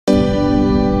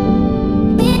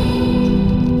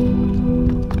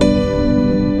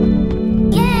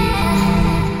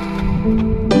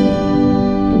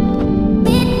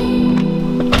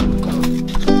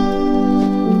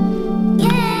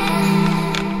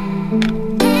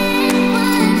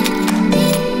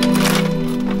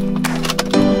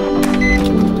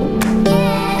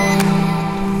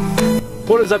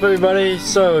What is up, everybody?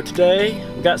 So today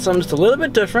we got something just a little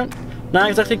bit different, not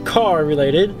exactly car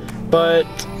related, but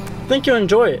I think you'll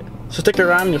enjoy it. So stick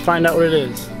around and you'll find out what it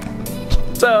is.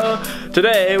 So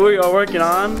today we are working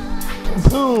on,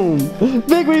 boom,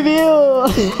 big reveal.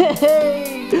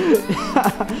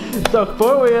 So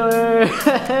four-wheeler.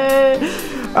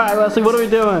 All right, Leslie, what are we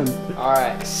doing? All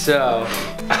right, so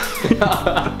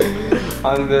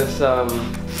on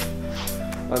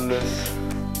this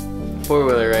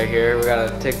four-wheeler right here, we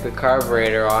gotta take the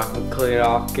carburetor off and clean it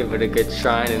off, give it a good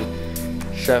shine,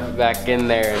 and shove it back in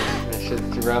there, and it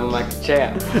should run like a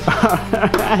champ.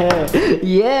 Alright,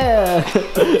 yeah!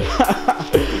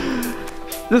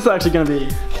 This is actually gonna be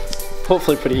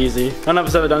hopefully pretty easy. I don't know if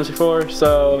I've ever done this before,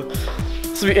 so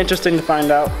this will be interesting to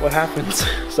find out what happens.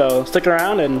 So stick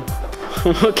around and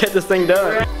we'll get this thing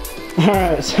done.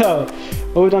 Alright, so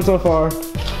what we've done so far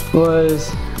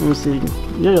was, let me see, you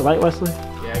got your light, Wesley?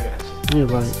 Yeah, I got you. Your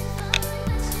light.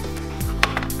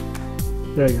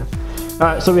 There you go.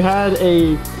 Alright, so we had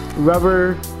a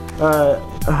rubber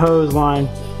hose line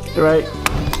right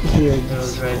here. It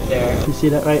was right there. You see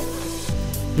that right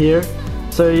here?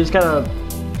 So you just gotta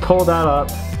pull that up.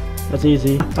 That's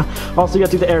easy. Also, you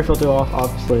gotta take the air filter off,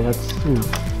 obviously. That's, you know,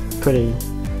 pretty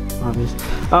obvious.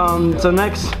 So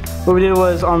next, what we did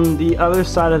was on the other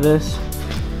side of this,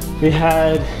 we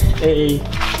had a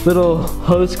little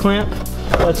hose clamp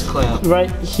that's right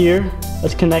here.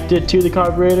 That's connected to the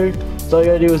carburetor. So all you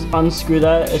gotta do is unscrew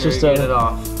that. It's just get it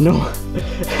off. No,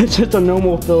 it's just a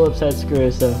normal Phillips head screw.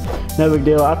 So no big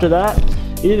deal. After that,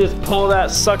 you just pull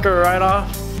that sucker right off,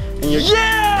 and you're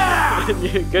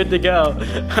you're good to go.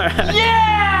 Right.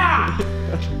 Yeah!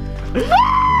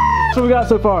 That's what we got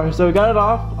so far. So we got it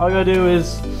off. All we gotta do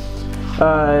is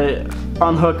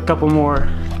unhook a couple more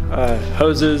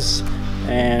hoses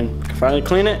and finally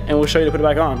clean it, and we'll show you to put it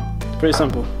back on. It's pretty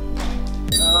simple.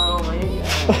 Oh my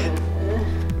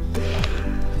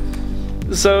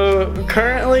God. So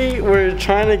currently we're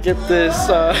trying to get this,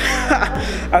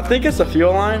 I think it's a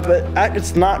fuel line, but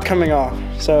it's not coming off.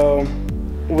 So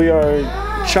we are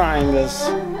trying this.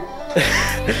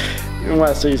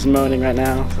 Wesley's moaning right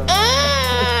now. So.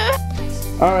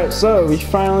 Alright, so we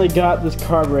finally got this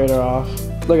carburetor off.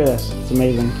 Look at this, it's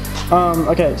amazing.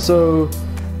 Okay, so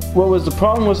what was the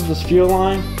problem was with this fuel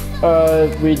line?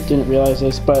 We didn't realize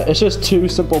this, but it's just two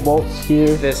simple bolts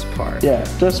here. This part. Yeah,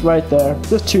 just right there.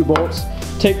 Just two bolts.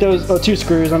 Take those, two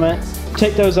screws I meant.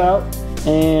 Take those out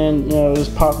and, you know,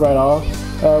 just pop right off.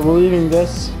 We're leaving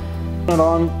this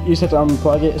on. You just have to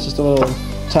unplug it. It's just a little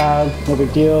tab, no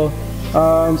big deal.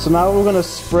 So now we're gonna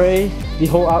spray the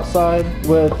whole outside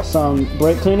with some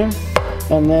brake cleaner,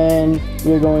 and then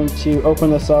we're going to open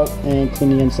this up and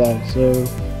clean the inside. So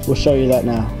we'll show you that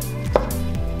now.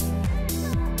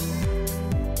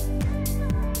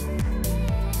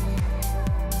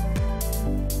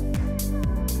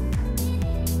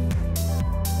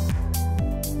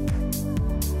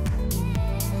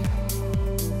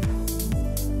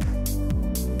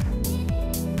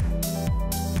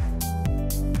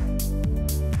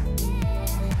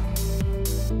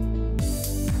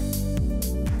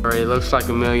 Already looks like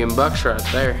 $1 million right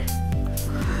there.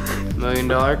 $1 million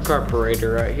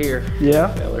carburetor right here.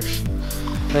 Yeah. Fellers.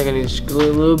 I think I need to glue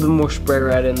a little bit more spray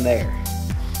right in there.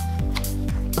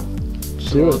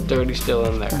 Just a little dirty still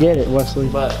in there. Get it, Wesley.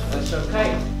 But that's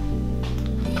okay.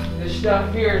 This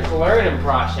stuff here is a learning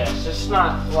process. It's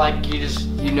not like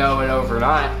you know it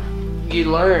overnight.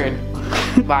 You learn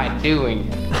by doing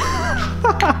it.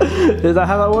 Is that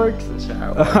how that works? That's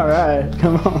how it works. Alright,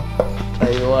 come on.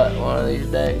 Tell you what, one of these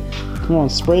days. Come on,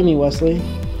 spray me, Wesley.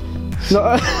 No,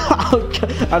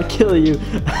 I'd kill you.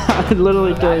 I'd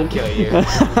literally kill you. I'd kill you.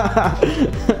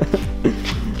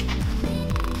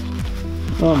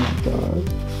 Oh my god.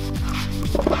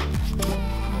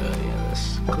 Oh yeah,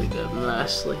 this cleaned up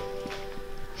nicely.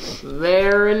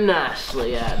 Very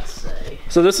nicely, I'd say.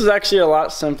 So this is actually a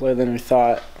lot simpler than we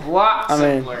thought. A lot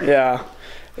simpler. I mean, yeah.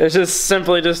 It's just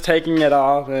simply just taking it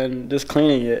off and just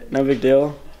cleaning it. No big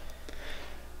deal.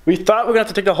 We thought we were gonna have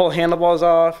to take the whole handlebars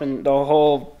off and the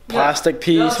whole plastic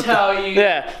piece. They'll tell you.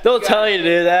 Yeah, they'll tell you to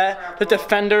do that. Take the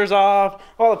fenders off,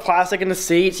 all the plastic in the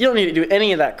seats. You don't need to do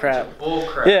any of that crap. Bull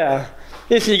crap. Yeah.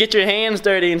 If you get your hands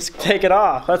dirty and take it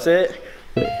off, that's it.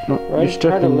 Right, you're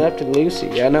trying to left it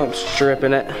loosey. Yeah, I know I'm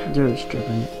stripping it. You're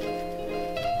stripping it.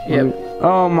 Yep.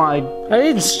 Oh my. I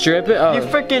didn't strip it. Oh. You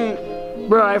freaking.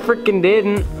 Bro, I freaking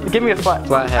didn't. Give me a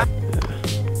flat head.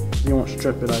 You won't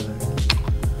strip it either.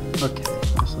 Okay.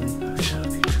 Shut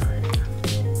up,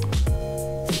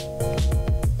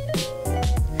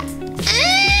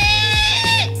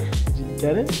 Did you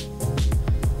get it?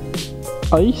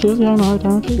 Are you seriously having a hard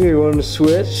time with it? You want to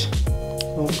switch?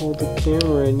 Oh. hold the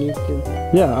camera and you can...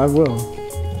 Yeah, I will.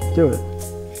 Do it.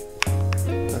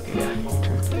 Okay, yeah.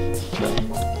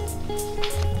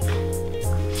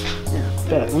 Yeah,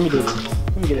 bet. Let me do this.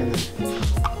 Let me get in there.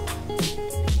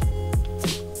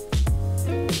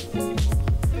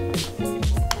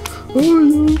 Oh,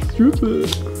 you stupid.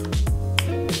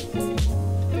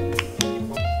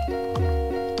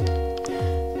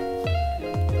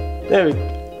 There we go.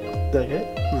 Did I get it?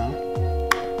 No.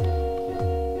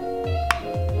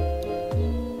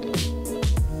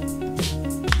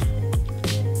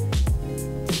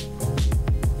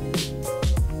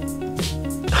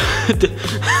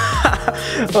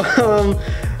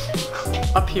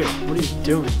 Up here. What are you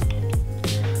doing?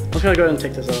 I'm just gonna go ahead and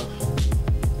take this off.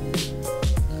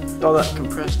 All that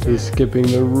compressed air. He's skipping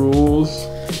the rules.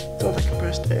 It's all that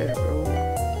compressed air, bro.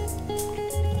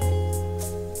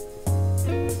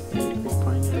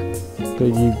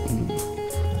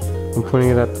 I'm pointing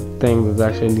it at the thing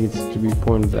that actually needs to be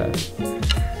pointed at.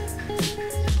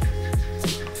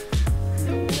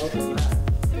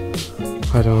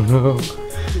 I don't know.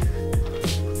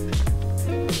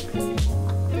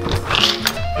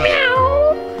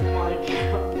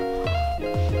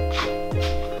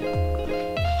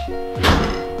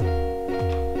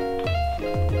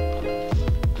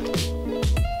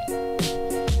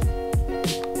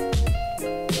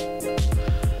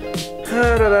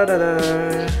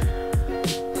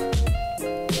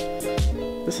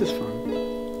 This is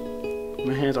fun.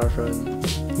 My hands are frozen.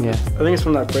 Yeah. I think it's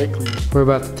from that brake cleaner. We're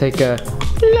about to take a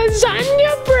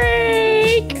lasagna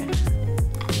break.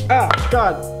 Ah,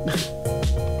 God.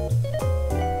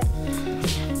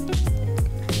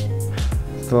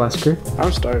 The last screw.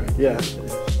 I'm starving. Yeah.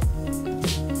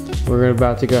 We're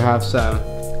about to go have some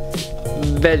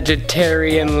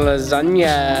vegetarian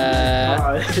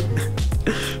lasagna.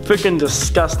 Freaking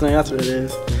disgusting. That's what it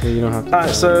is. Okay, you don't have to.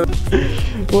 Alright, so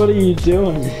what are you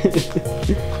doing?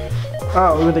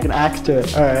 Oh, we're gonna take an axe to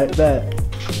it. Alright, bet.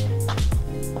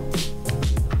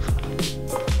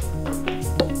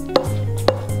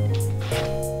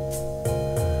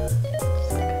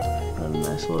 A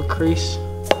nice little crease.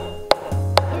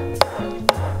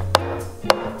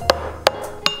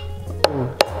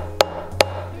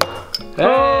 Hey!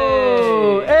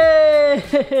 Oh,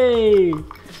 hey!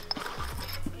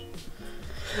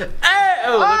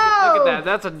 Oh, look at that.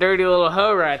 That's a dirty little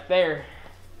hoe right there.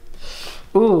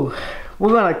 Ooh,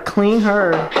 we're gonna clean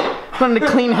her. We're gonna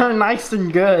clean her nice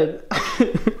and good.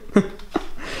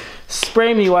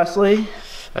 Spray me, Wesley.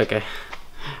 Okay.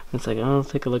 It's like, oh, let's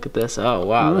take a look at this. Oh,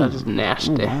 wow, that is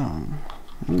nasty. Wow.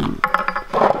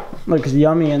 Looks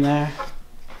yummy in there.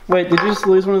 Wait, did you just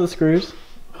lose one of the screws?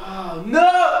 Oh, no!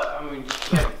 I mean, you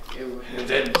can't. It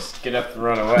did just get up and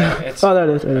run away. It's, Oh, there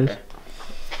it is. There it is.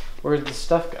 Where'd the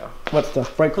stuff go? What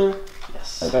stuff? Brake cleaner?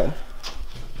 Yes. Okay.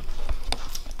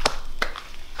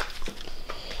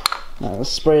 Now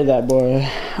let's spray that boy.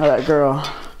 Or that girl.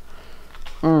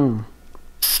 Oh.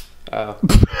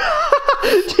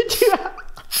 Did you?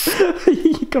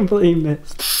 You completely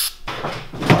missed.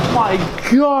 Oh my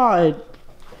God!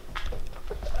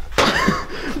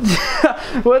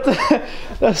 What the?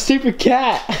 That stupid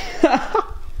cat.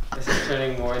 This is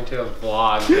turning more into a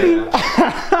vlog.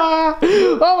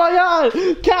 Oh my God!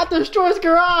 Cat destroys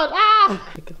garage!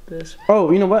 Ah! Look at this.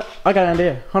 Oh, you know what? I got an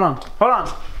idea. Hold on. Hold on.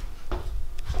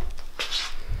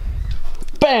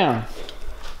 Bam!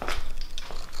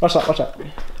 Watch that. Watch that.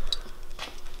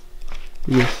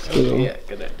 Yes. Yeah,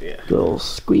 good idea. Little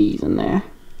squeeze in there.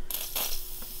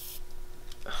 It's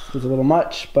a little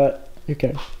much, but who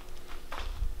cares?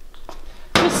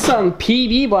 This is some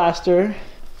PB blaster.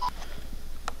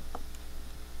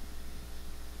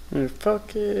 And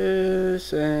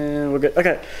focus, and we're good.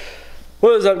 Okay,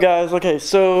 what is up, guys? Okay,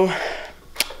 so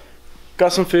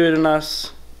got some food in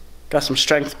us, got some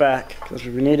strength back. That's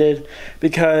what we needed,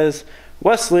 because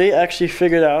Wesley actually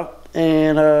figured out,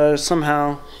 and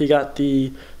somehow he got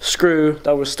the screw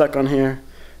that was stuck on here.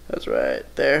 That's right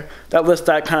there. That lets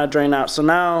that kind of drain out. So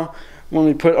now, when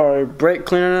we put our brake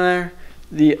cleaner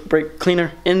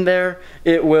in there,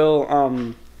 it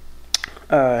will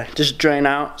just drain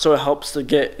out, so it helps to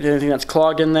get anything that's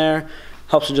clogged in there,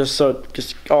 helps to just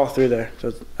all through there,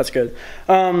 so that's good.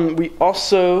 We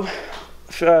also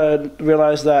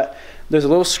realized that there's a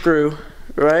little screw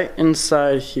right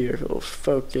inside here. It'll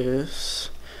focus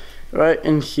right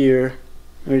in here.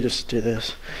 Let me just do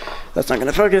this. That's not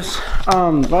gonna focus.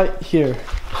 Right here.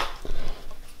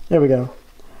 There we go.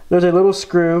 There's a little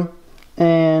screw,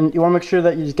 and you want to make sure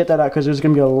that you just get that out, because there's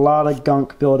gonna be a lot of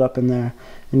gunk built up in there.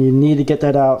 And you need to get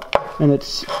that out, and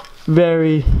it's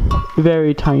very,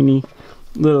 very tiny.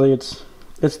 Literally, it's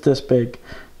this big.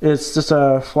 It's just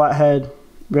a flathead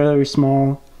very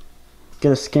small.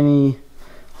 Get a skinny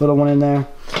little one in there.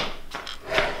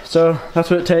 So that's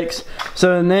what it takes.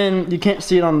 So and then you can't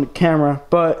see it on the camera,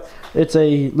 but it's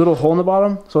a little hole in the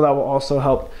bottom, so that will also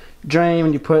help drain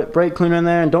when you put brake cleaner in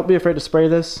there. And don't be afraid to spray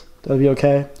this. That'll be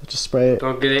okay. Just spray it.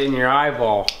 Don't get it in your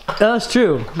eyeball. That's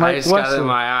true. I just got it in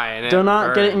my eye, and do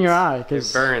not get it in your eye, because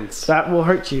it burns. That will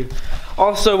hurt you.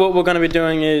 Also, what we're going to be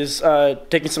doing is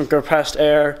taking some compressed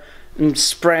air and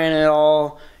spraying it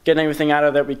all, getting everything out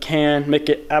of there we can, make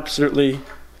it absolutely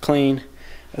clean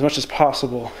as much as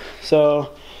possible.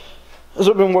 So that's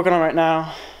what we've been working on right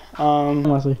now.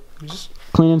 Leslie, just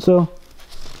cleaning still.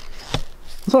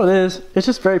 That's all it is. It's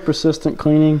just very persistent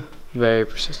cleaning. Very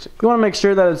persistent. You want to make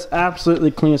sure that it's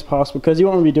absolutely clean as possible, because you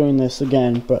won't be doing this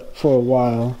again, but for a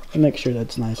while. Make sure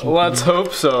that's nice. Let's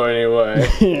hope so, anyway.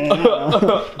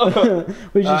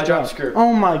 We just dropped screw.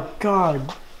 Oh my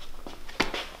god.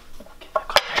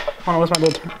 Hold on, what's my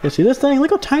little? You see this thing?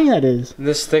 Look how tiny that is.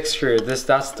 This thick screw. That's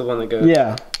the one that goes.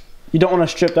 Yeah. You don't want to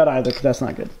strip that either, because that's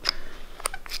not good.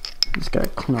 Just gotta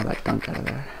clean all that gunk out of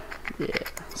there. Yeah.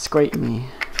 Scrape me.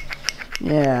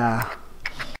 Yeah.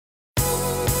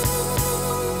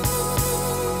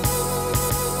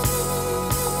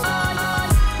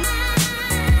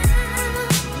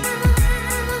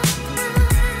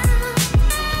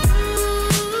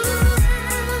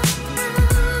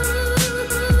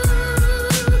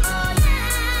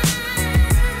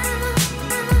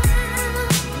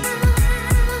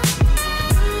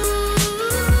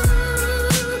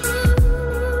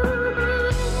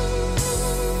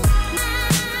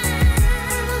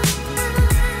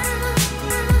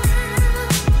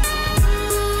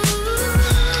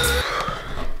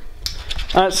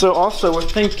 Alright, so also we're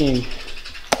thinking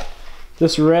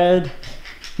this red and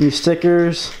these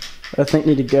stickers I think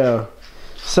need to go.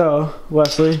 So,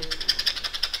 Wesley,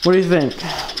 what do you think?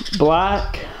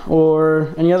 Black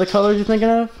or any other colors you're thinking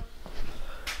of?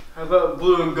 How about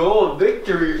blue and gold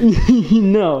victory?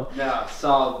 No. No,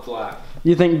 solid black.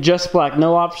 You think just black,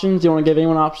 no options? Do you want to give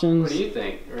anyone options? What do you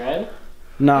think? Red?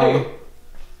 No. Hey,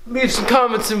 leave some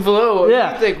comments in below. What do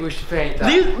you think we should paint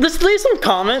that? Let's leave some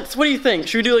comments. What do you think?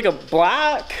 Should we do like a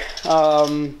black,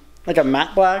 like a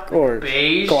matte black, or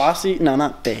beige? Glossy? No,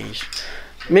 not beige.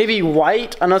 Maybe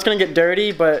white. I know it's gonna get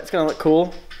dirty, but it's gonna look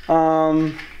cool.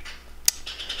 I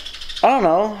don't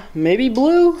know. Maybe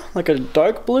blue, like a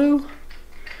dark blue.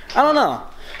 I don't know.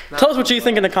 Tell us what you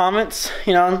think in the comments.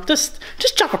 You know, just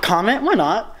drop a comment. Why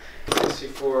not?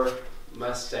 64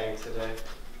 Mustang today.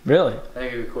 Really? I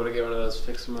think it'd be cool to get one of those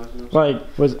fixed Mustangs. Like,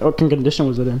 what condition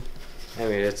was it in? I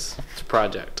mean, it's a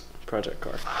project car.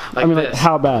 Like, I mean, like,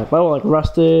 how bad? Like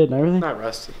rusted and everything? Not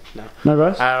rusted, no. Not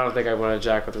rusted? I don't think I want a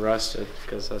jack with rusted,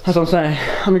 because that's what I'm saying.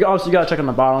 I mean, obviously you gotta check on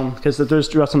the bottom, because if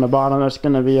there's rust on the bottom, there's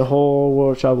gonna be a whole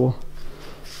world of trouble.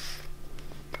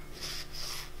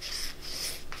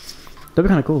 That'd be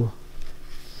kind of cool.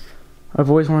 I've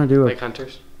always wanted to do it. Like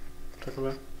Hunters? Talking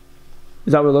about?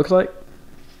 Is that what it looks like?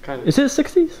 Kind of. Is it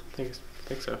 60s? I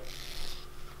think so.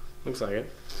 Looks like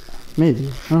it. Maybe.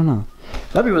 I don't know.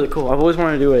 That'd be really cool. I've always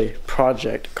wanted to do a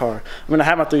project car. I'm gonna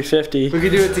have my 350. We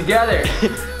could do it together.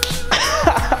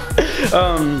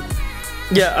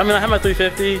 Yeah, I mean, I have my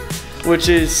 350, which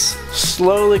is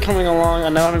slowly coming along. I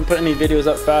know I haven't put any videos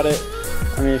up about it.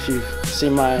 I mean, if you've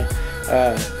seen my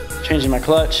changing my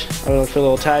clutch, I'll put a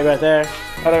little tag right there,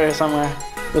 right over here somewhere.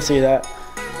 You'll see that.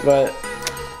 But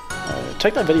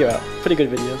check that video out. Pretty good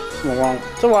video.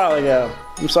 It's a while ago.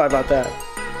 I'm sorry about that.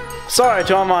 Sorry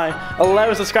to all my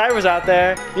 11 subscribers out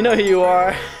there. You know who you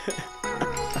are.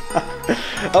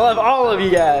 I love all of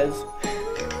you guys.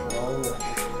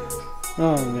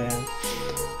 Oh man.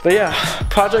 But yeah,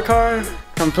 project car,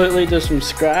 completely just from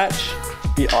scratch,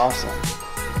 be awesome.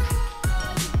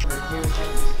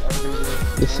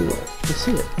 Let's see it. Let's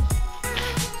see it.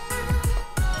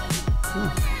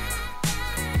 Oh.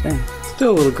 Dang.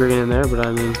 Still a little green in there, but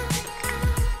I mean.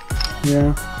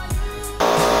 Yeah.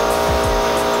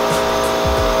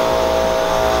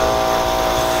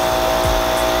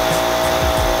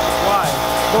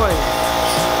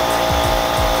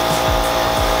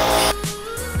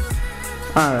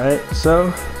 Alright,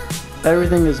 so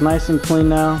everything is nice and clean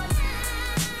now.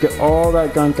 Get all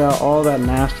that gunk out, all that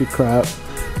nasty crap.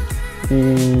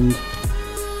 And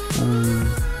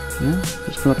yeah,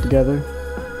 just put it together.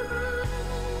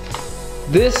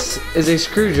 This is a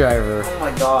screwdriver. Oh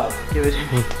my god, give it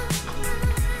to me.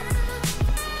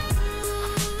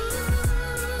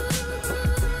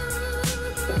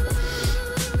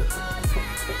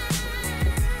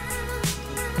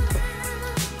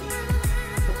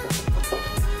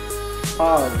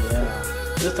 Oh yeah,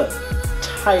 just a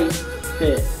tight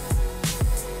fit.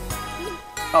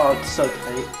 Oh, it's so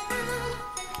tight.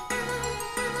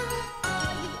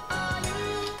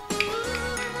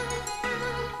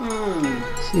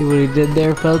 See what he did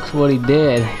there, folks? What he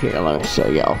did. Here, let me show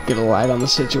y'all. Get a light on the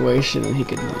situation and he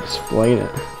can explain it.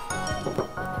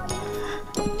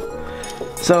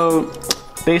 So,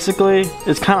 basically,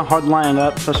 it's kind of hard to line it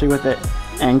up, especially with it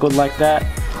angled like that.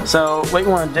 So, what you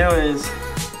want to do is,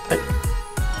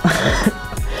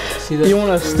 you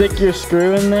want to stick your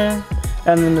screw in there,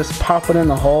 and then just pop it in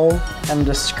the hole, and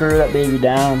just screw that baby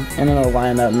down, and it'll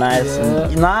line up nice and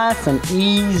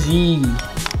easy.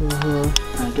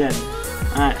 Good.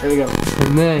 Alright, here we go.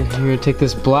 And then you're gonna take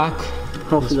this black.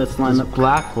 Hopefully that's lined up.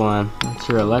 Black one. That's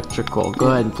your electrical. Go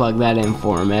ahead and plug that in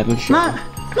for him, Evan. Not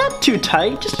too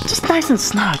tight. Just nice and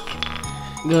snug.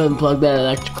 Go ahead and plug that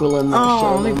electrical in there.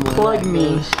 Oh, let me plug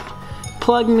me.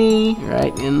 Plug me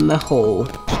right in the hole.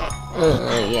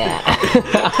 Yeah.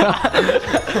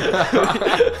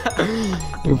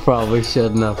 You probably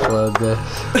shouldn't upload this.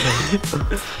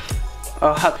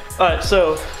 Alright,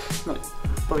 so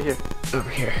over here. Over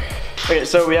here. Okay,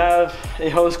 so we have a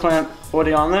hose clamp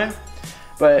already on there,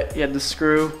 but you have the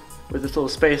screw with this little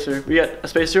spacer. We got a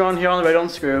spacer on here on the right on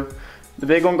the screw. The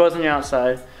big one goes on the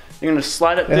outside. You're gonna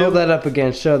slide it through. Hold that up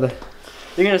again. Show the.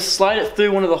 You're gonna slide it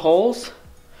through one of the holes,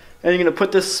 and you're gonna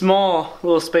put this small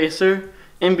little spacer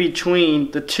in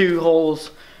between the two holes,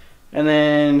 and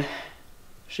then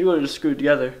she would have just screwed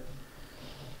together,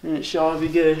 and it should all be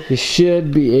good. You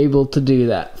should be able to do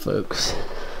that, folks.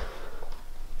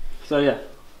 So yeah.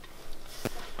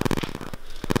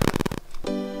 I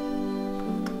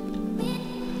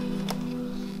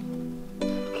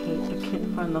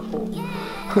can't find the hole.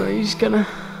 You're just gonna.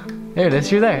 There it is.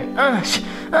 You're there.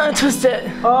 Twist it.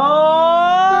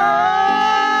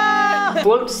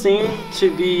 Floats seem to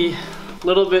be a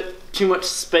little bit too much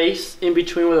space in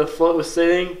between where the float was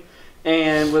sitting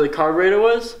and where the carburetor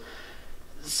was.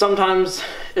 Sometimes,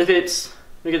 if it's,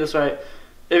 let me get this right,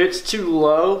 if it's too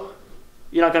low,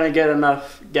 you're not gonna get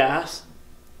enough gas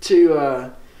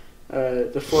to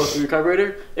the flow through the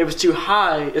carburetor. If it's too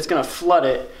high, it's gonna flood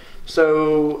it.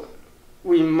 So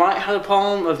we might have a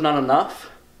problem of not enough,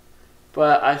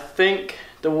 but I think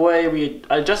the way we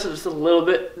adjusted this a little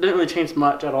bit didn't really change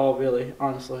much at all, really,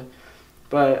 honestly.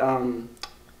 But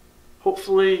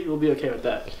hopefully we'll be okay with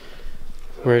that.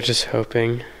 We're just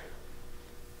hoping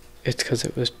it's because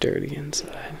it was dirty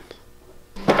inside.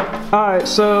 Alright,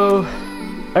 so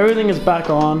everything is back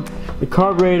on. The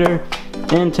carburetor,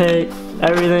 intake,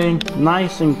 everything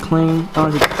nice and clean. I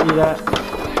don't know if you can see that.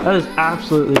 That is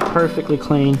absolutely perfectly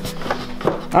clean.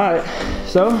 Alright,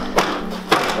 so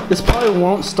this probably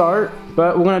won't start,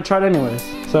 but we're gonna try it anyways.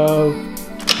 So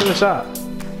give it a shot.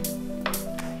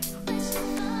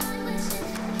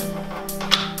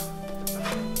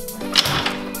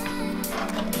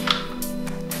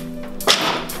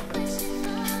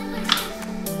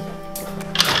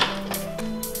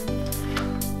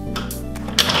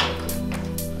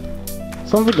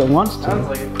 Sounds like it wants to. Sounds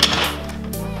like it.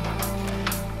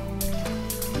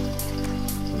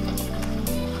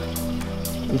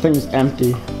 The thing is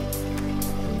empty.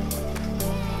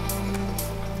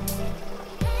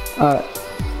 I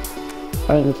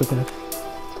think that's okay.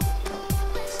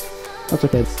 That's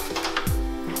okay.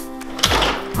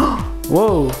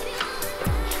 Whoa!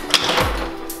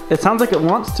 It sounds like it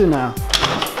wants to now.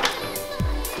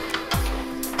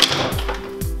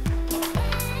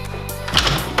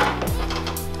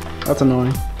 That's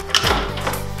annoying.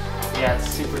 Yeah, it's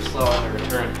super slow on the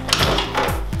return.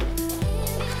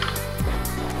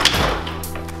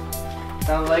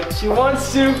 Sounds like she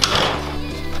wants to.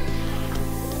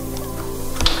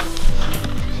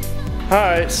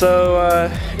 Alright, so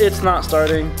it's not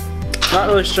starting. Not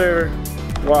really sure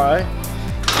why.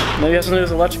 Maybe it has something to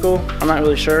do with electrical. I'm not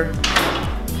really sure.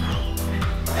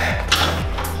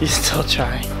 He's still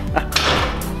trying.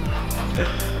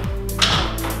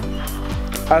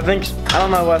 I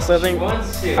don't know, Wesley.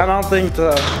 I don't think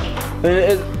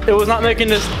it was not making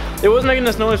this. It wasn't making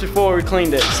this noise before we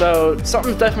cleaned it. So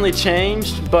something's definitely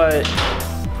changed, but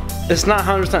it's not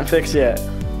 100% fixed yet.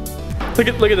 Look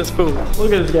at this fool.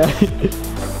 Look at this guy.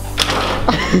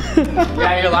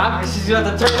 Yeah, you're laughing. She's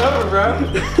about to turn over, bro.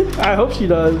 I hope she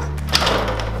does.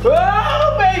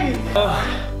 Oh, baby!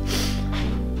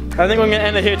 I think we're gonna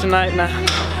end it here tonight. Now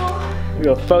we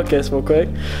go focus real quick.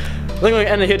 I think we're gonna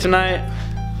end it here tonight.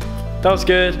 That was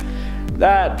good.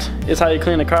 That is how you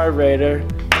clean a carburetor.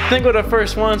 I think we're the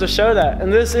first ones to show that.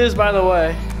 And this is, by the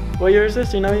way, what year is this?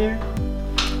 Do you know year?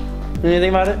 Anything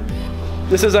about it?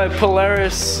 This is a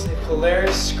Polaris.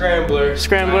 Polaris Scrambler.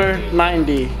 Scrambler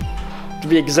 90, to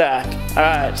be exact. All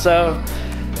right, so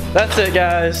that's it,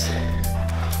 guys.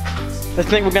 I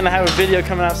think we're gonna have a video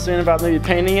coming out soon about maybe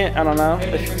painting it. I don't know.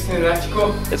 Maybe fixing the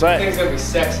electrical. It's right. I think it's gonna be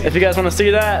sexy. If you guys want to see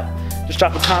that, just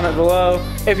drop a comment below.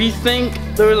 If you think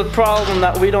there is a problem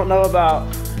that we don't know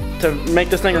about to make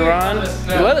this thing run,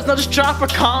 let us know. Just drop a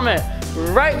comment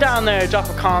right down there. Drop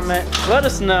a comment. Let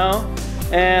us know,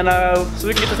 and so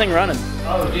we can get the thing running.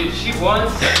 Oh, dude, she won.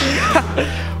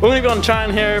 We're gonna go on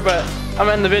trying here, but I'm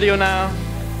ending the video now.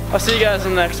 I'll see you guys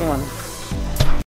in the next one.